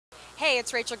Hey,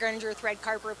 it's Rachel Greninger with Red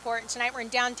Carpet Report, and tonight we're in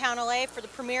downtown LA for the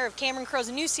premiere of Cameron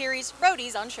Crowe's new series,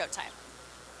 Roadies, on Showtime.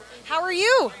 How are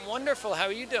you? I'm wonderful. How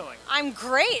are you doing? I'm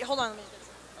great. Hold on, let me get this.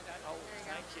 Okay. Oh,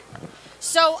 thank you.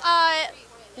 So,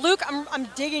 Luke, I'm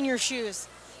digging your shoes.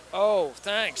 Oh,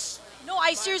 thanks. No,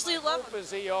 I seriously love Hope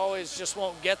is he always just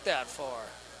won't get that far.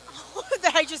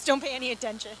 that. I just don't pay any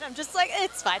attention. I'm just like,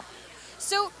 it's fine.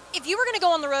 So, if you were going to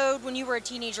go on the road when you were a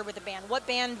teenager with a band, what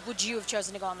band would you have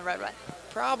chosen to go on the road with?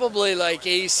 Probably like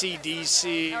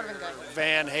AC/DC, That would've been good.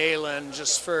 Van Halen,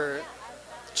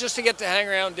 just to get to hang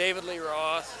around David Lee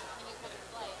Roth.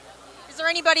 Is there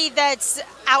anybody that's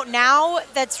out now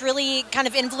that's really kind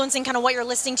of influencing kind of what you're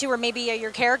listening to, or maybe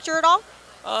your character at all?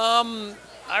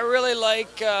 I really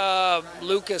like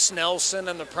Lucas Nelson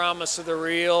and The Promise of the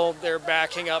Real. They're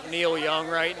backing up Neil Young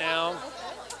right now.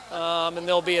 And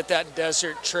they'll be at that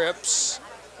Desert Trips,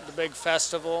 the big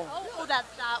festival. Oh, that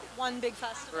one big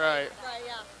festival. Right. Right,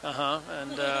 yeah. Uh-huh.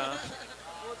 And,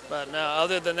 but no,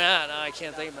 other than that, I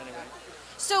can't think of anything.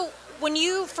 So, when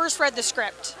you first read the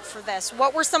script for this,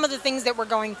 what were some of the things that were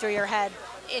going through your head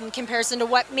in comparison to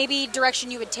what maybe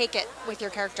direction you would take it with your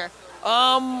character?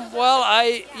 Well,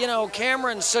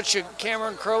 Cameron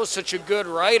Crowe's such a good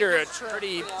writer. It's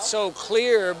pretty so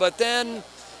clear, but then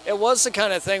it was the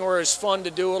kind of thing where it's fun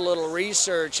to do a little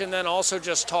research and then also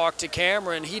just talk to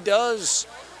Cameron. He does,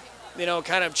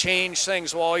 kind of change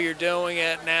things while you're doing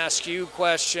it and ask you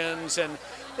questions. And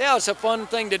yeah, it's a fun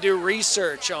thing to do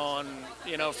research on,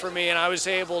 for me. And I was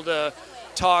able to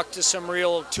talk to some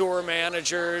real tour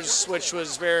managers, which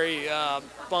was very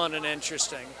fun and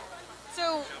interesting.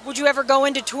 So, would you ever go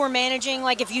into tour managing?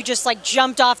 Like, if you just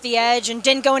jumped off the edge and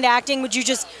didn't go into acting, would you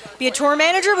just be a tour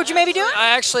manager? Would you maybe do it? I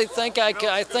actually think I could.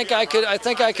 I think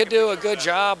I could do a good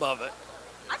job of it.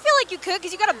 I feel like you could,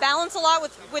 because you got to balance a lot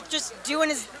with just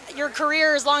doing your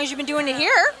career as long as you've been doing it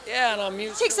here. Yeah, and I'm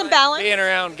used Take to some balance. being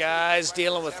around guys,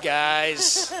 dealing with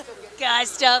guys. Guy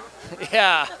stuff.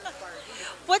 Yeah.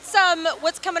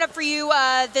 What's coming up for you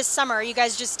this summer? Are you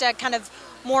guys just kind of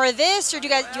more of this, or do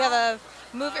you have a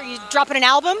movie? Are you dropping an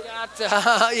album?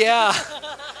 Yeah.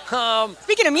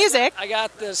 Speaking of music, I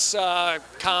got this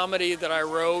comedy that I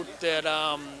wrote that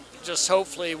just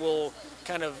hopefully will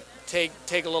kind of take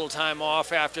a little time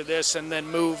off after this and then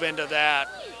move into that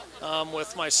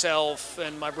with myself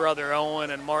and my brother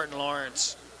Owen and Martin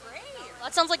Lawrence. Great. Well,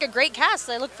 that sounds like a great cast.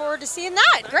 I look forward to seeing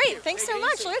that. Great. Thanks so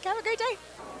much, Luke. Have a great day.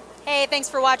 Hey, thanks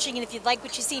for watching, and if you'd like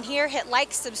what you've seen here, hit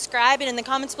like, subscribe, and in the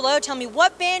comments below, tell me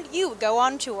what band you would go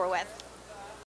on tour with.